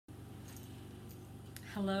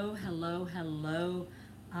Hello, hello, hello.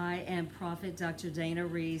 I am Prophet Dr. Dana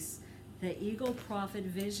Reece, the Eagle Prophet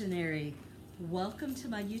Visionary. Welcome to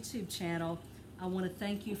my YouTube channel. I want to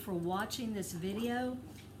thank you for watching this video,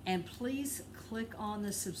 and please click on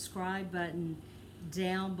the subscribe button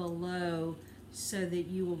down below so that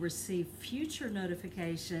you will receive future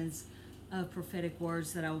notifications of prophetic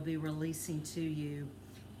words that I will be releasing to you.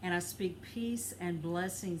 And I speak peace and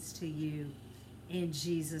blessings to you in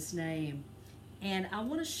Jesus' name. And I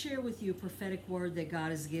want to share with you a prophetic word that God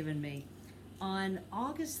has given me. On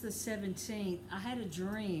August the 17th, I had a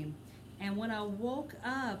dream. And when I woke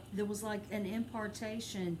up, there was like an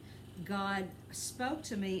impartation. God spoke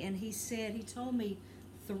to me and he told me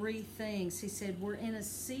three things. He said, we're in a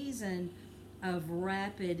season of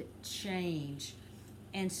rapid change.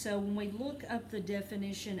 And so when we look up the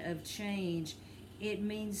definition of change, it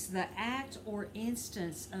means the act or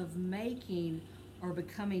instance of making or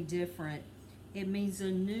becoming different. It means a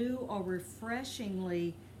new or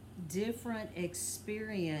refreshingly different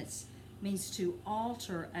experience. It means to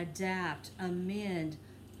alter, adapt, amend,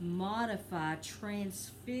 modify,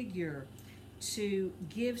 transfigure, to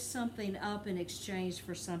give something up in exchange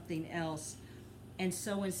for something else. And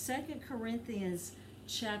so in 2 Corinthians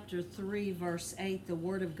chapter 3, verse 8, the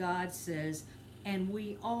Word of God says, "And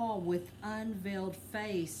we all with unveiled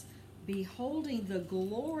face, beholding the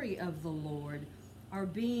glory of the Lord, are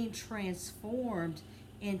being transformed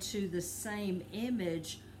into the same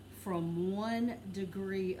image from one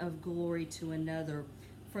degree of glory to another.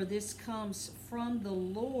 For this comes from the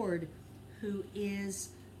Lord, who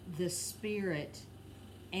is the Spirit."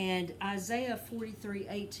 And Isaiah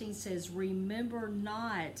 43:18 says, "Remember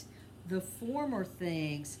not the former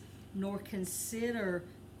things, nor consider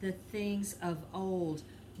the things of old.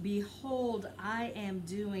 Behold, I am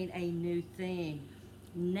doing a new thing.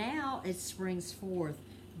 Now it springs forth.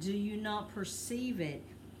 Do you not perceive it?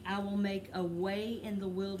 I will make a way in the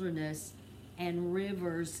wilderness and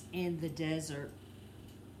rivers in the desert."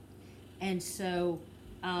 And so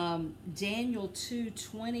Daniel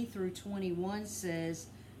 2:20 through 21 says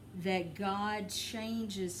that God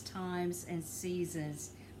changes times and seasons.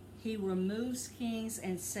 He removes kings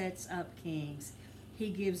and sets up kings. He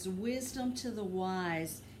gives wisdom to the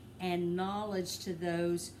wise and knowledge to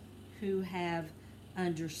those who have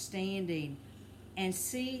understanding. And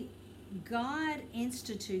see, God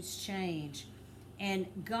institutes change, and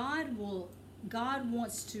God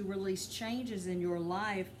wants to release changes in your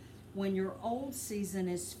life when your old season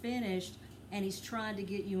is finished and he's trying to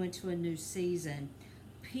get you into a new season.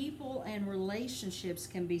 People and relationships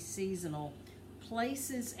can be seasonal.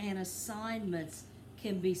 Places and assignments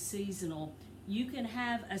can be seasonal. You can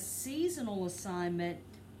have a seasonal assignment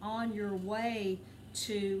on your way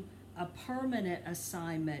to a permanent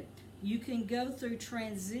assignment. You can go through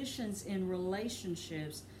transitions in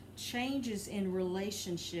relationships, changes in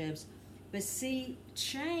relationships. But see,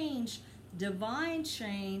 change, divine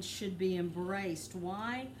change, should be embraced.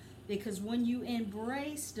 Why? Because when you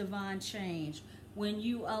embrace divine change, when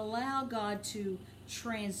you allow God to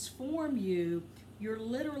transform you, you're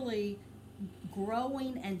literally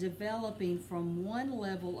growing and developing from one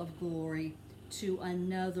level of glory to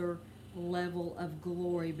another level of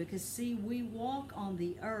glory. Because see, we walk on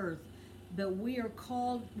the earth, but we are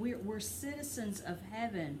called, we're citizens of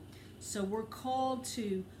heaven. So we're called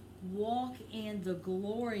to walk in the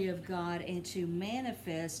glory of God and to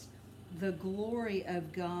manifest the glory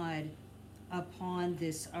of God upon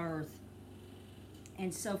this earth.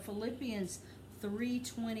 And so Philippians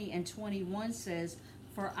 3:20 and 21 says,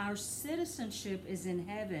 "For our citizenship is in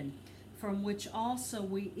heaven, from which also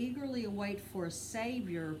we eagerly await for a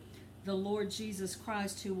Savior, the Lord Jesus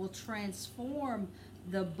Christ, who will transform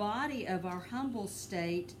the body of our humble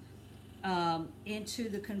state into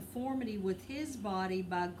the conformity with his body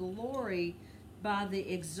by glory, by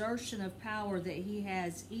the exertion of power that he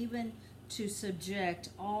has, even to subject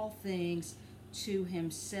all things to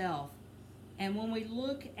himself." And when we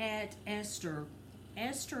look at Esther,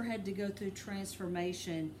 Esther had to go through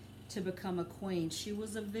transformation to become a queen. She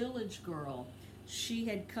was a village girl. She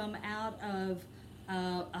had come out of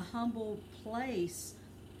a humble place,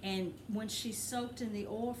 and when she soaked in the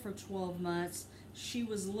oil for 12 months, she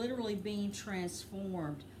was literally being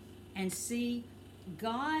transformed. And see,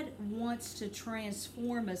 God wants to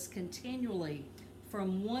transform us continually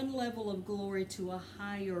from one level of glory to a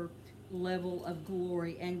higher level of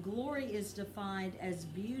glory. And glory is defined as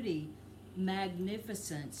beauty,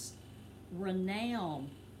 magnificence, renown,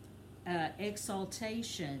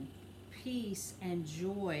 exaltation, peace, and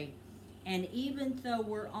joy. And even though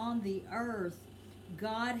we're on the earth,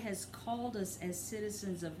 God has called us as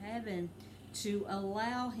citizens of heaven to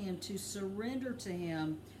allow Him, to surrender to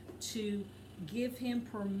Him, to give Him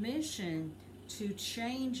permission to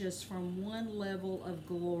change us from one level of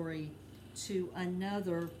glory to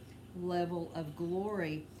another level of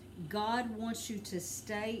glory. God wants you to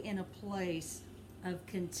stay in a place of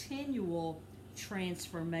continual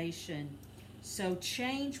transformation. So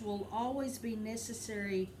change will always be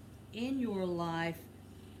necessary in your life,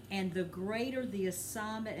 and the greater the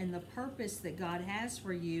assignment and the purpose that God has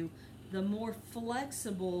for you, the more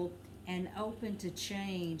flexible and open to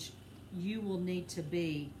change you will need to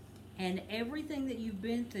be. And everything that you've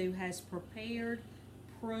been through has prepared,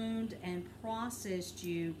 pruned, and processed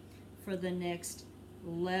you for the next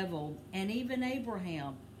level. And even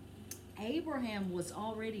Abraham was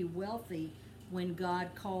already wealthy when God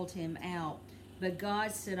called him out. But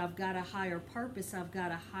God said, I've got a higher purpose. I've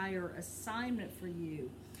got a higher assignment for you.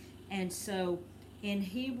 And so in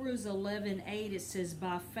Hebrews 11:8, it says,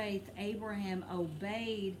 by faith, Abraham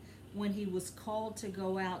obeyed when he was called to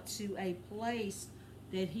go out to a place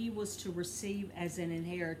that he was to receive as an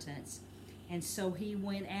inheritance. And so he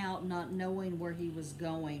went out not knowing where he was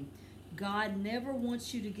going. God never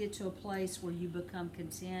wants you to get to a place where you become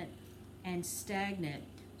content and stagnant.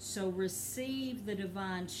 So receive the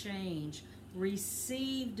divine change.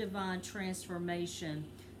 Receive divine transformation.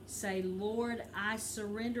 Say, Lord, I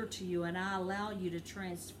surrender to you and I allow you to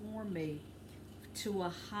transform me to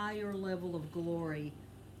a higher level of glory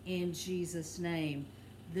in Jesus' name.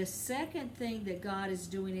 The second thing that God is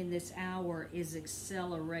doing in this hour is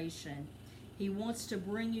acceleration. He wants to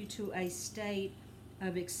bring you to a state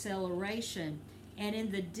of acceleration. And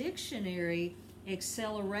in the dictionary,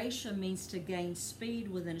 acceleration means to gain speed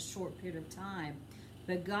within a short period of time.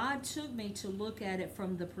 But God took me to look at it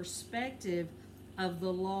from the perspective of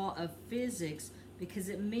the law of physics, because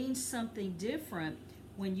it means something different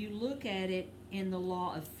when you look at it in the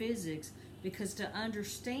law of physics. Because to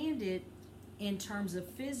understand it in terms of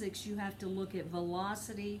physics, you have to look at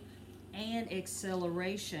velocity and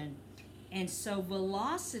acceleration. And so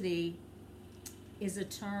velocity is a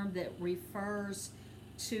term that refers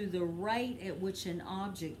to the rate at which an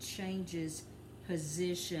object changes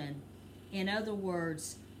position. In other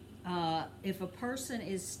words, if a person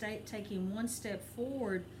is taking one step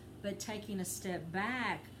forward but taking a step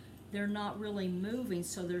back, they're not really moving,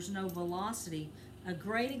 so there's no velocity. A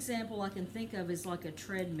great example I can think of is like a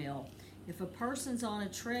treadmill. If a person's on a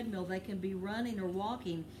treadmill, they can be running or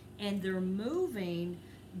walking and they're moving,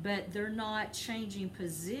 but they're not changing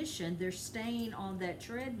position. They're staying on that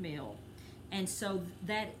treadmill. And so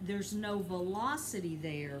that there's no velocity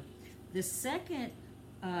there. The second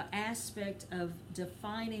aspect of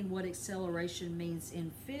defining what acceleration means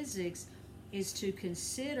in physics is to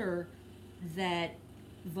consider that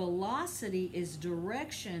velocity is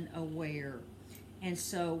direction aware. And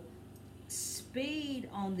so speed,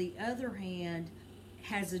 on the other hand,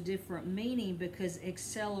 has a different meaning, because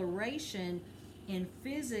acceleration in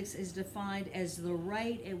physics is defined as the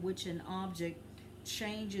rate at which an object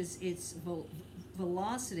changes its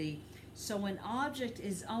velocity. So an object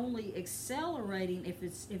is only accelerating if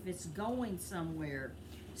it's going somewhere.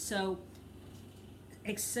 So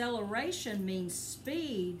acceleration means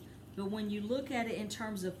speed, but when you look at it in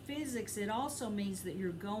terms of physics, it also means that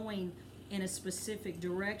you're going in a specific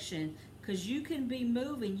direction, because you can be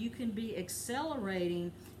moving, you can be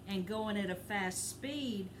accelerating and going at a fast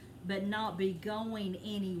speed, but not be going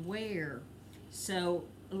anywhere. So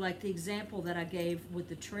like the example that I gave with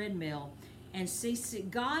the treadmill. And see,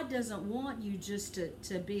 God doesn't want you just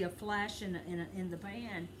to be a flash in the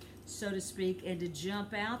pan, so to speak, and to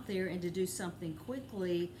jump out there and to do something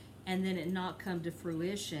quickly and then it not come to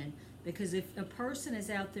fruition. Because if a person is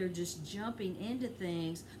out there just jumping into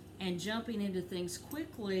things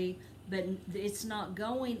quickly, but it's not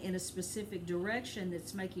going in a specific direction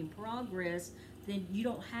that's making progress, then you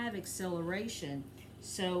don't have acceleration.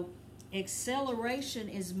 So acceleration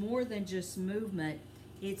is more than just movement.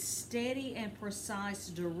 It's steady and precise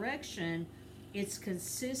direction. It's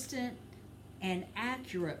consistent and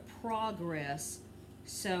accurate progress.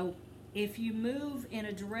 So if you move in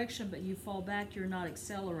a direction but you fall back, you're not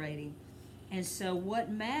accelerating. And so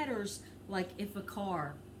what matters, like if a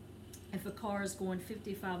car is going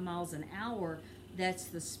 55 miles an hour, that's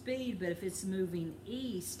the speed, but if it's moving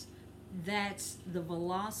east, that's the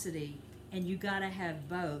velocity. And you got to have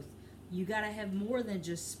both. You got to have more than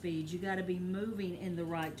just speed. You got to be moving in the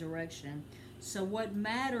right direction. So what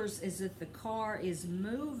matters is that the car is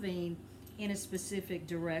moving in a specific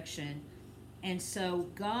direction. And so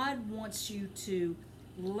God wants you to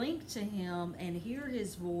link to Him and hear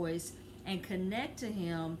His voice and connect to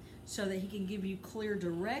Him so that He can give you clear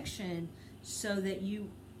direction, so that you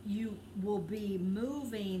you will be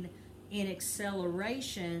moving in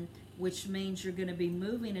acceleration, which means you're going to be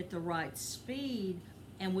moving at the right speed,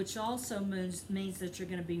 and which also means that you're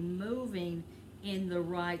going to be moving in the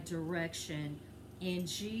right direction. In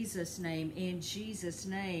Jesus' name, in Jesus'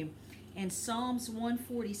 name. And Psalms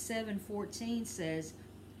 147:14 says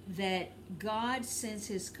that God sends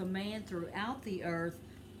his command throughout the earth,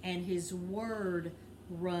 and his word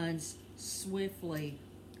runs swiftly.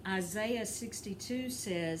 Isaiah 62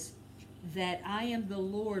 says that I am the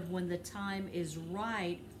Lord, when the time is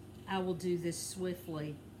right, I will do this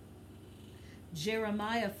swiftly.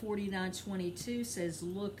 Jeremiah 49:22 says,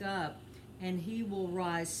 look up, and he will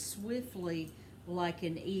rise swiftly like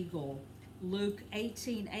an eagle. Luke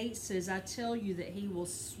 18:8 says, I tell you that he will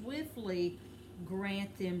swiftly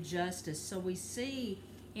grant them justice. So we see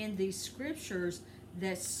in these scriptures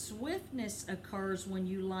that swiftness occurs when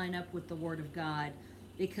you line up with the Word of God,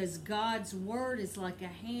 because God's Word is like a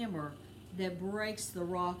hammer that breaks the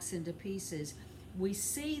rocks into pieces. We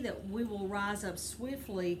see that we will rise up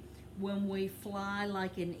swiftly when we fly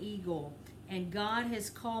like an eagle. And God has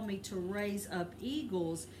called me to raise up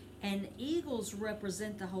eagles, and eagles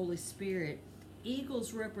represent the Holy Spirit.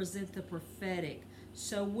 Eagles represent the prophetic.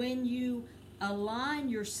 So when you align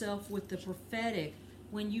yourself with the prophetic,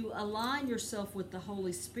 when you align yourself with the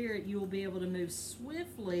Holy Spirit, you will be able to move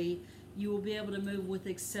swiftly. You will be able to move with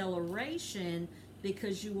acceleration,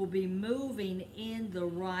 because you will be moving in the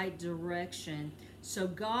right direction. So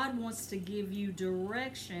God wants to give you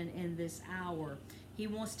direction in this hour. He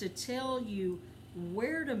wants to tell you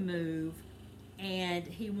where to move, and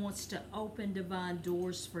he wants to open divine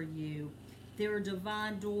doors for you. There are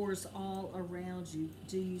divine doors all around you.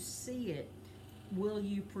 Do you see it? Will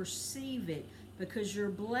you perceive it? Because your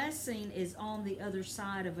blessing is on the other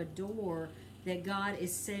side of a door that God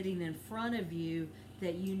is setting in front of you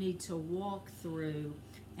that you need to walk through.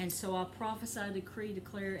 And so I prophesy, decree,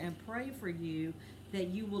 declare, and pray for you that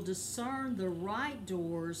you will discern the right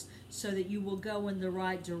doors, so that you will go in the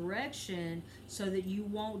right direction, so that you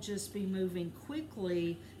won't just be moving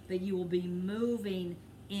quickly, but you will be moving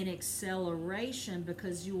in acceleration,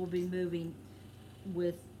 because you will be moving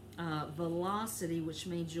with velocity, which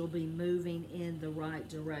means you'll be moving in the right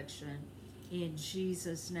direction. In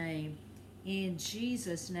Jesus' name. In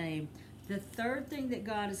Jesus' name. The third thing that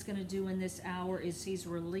God is going to do in this hour is he's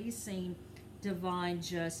releasing divine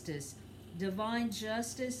justice. Divine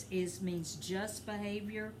justice means just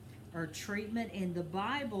behavior or treatment. In the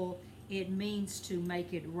Bible, it means to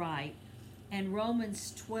make it right. And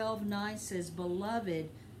Romans 12:9 says, Beloved,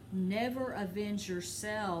 never avenge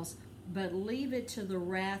yourselves, but leave it to the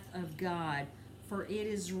wrath of God. For it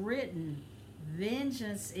is written,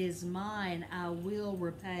 Vengeance is mine, I will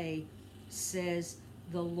repay, says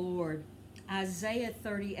the Lord. Isaiah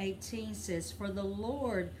 30:18 says, For the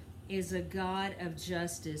Lord is a God of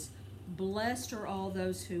justice. Blessed are all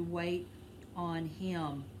those who wait on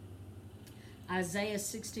him. Isaiah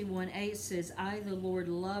 61:8 says, I, the Lord,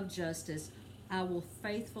 love justice. I will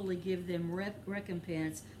faithfully give them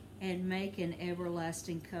recompense and make an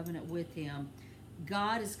everlasting covenant with him.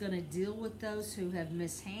 God is going to deal with those who have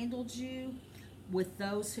mishandled you, with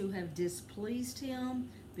those who have displeased him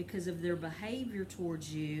because of their behavior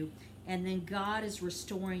towards you, and then God is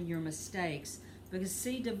restoring your mistakes. Because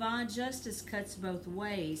see, divine justice cuts both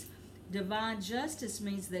ways. Divine justice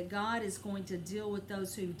means that God is going to deal with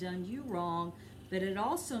those who've done you wrong, but it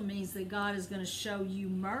also means that God is going to show you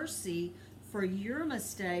mercy for your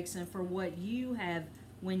mistakes and for what you have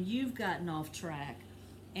when you've gotten off track.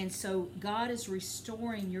 And so God is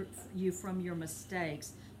restoring you from your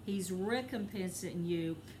mistakes. He's recompensing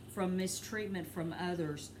you from mistreatment from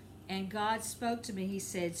others. And God spoke to me. He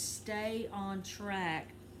said, stay on track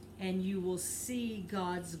and you will see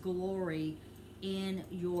God's glory in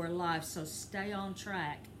your life. So stay on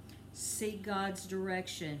track. Seek God's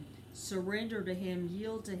direction. Surrender to him,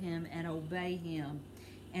 yield to him, and obey him.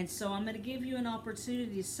 And so I'm going to give you an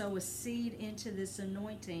opportunity to sow a seed into this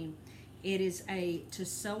anointing. It is to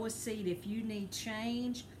sow a seed if you need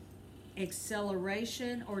change,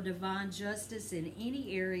 acceleration, or divine justice in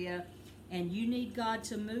any area, and you need God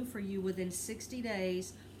to move for you within 60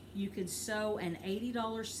 days, you can sow an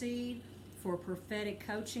 $80 seed for a prophetic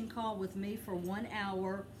coaching call with me for 1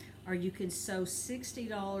 hour, or you can sow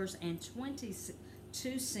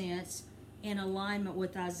 $60.22 in alignment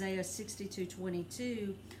with Isaiah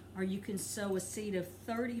 62:22, or you can sow a seed of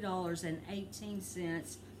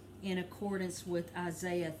 $30.18 in accordance with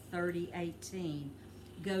Isaiah 30:18.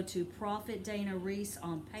 Go to Prophet Dana Reece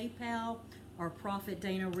on PayPal or Prophet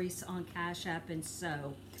Dana Reece on Cash App and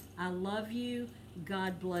sow. I love you.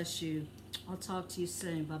 God bless you. I'll talk to you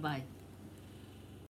soon. Bye-bye.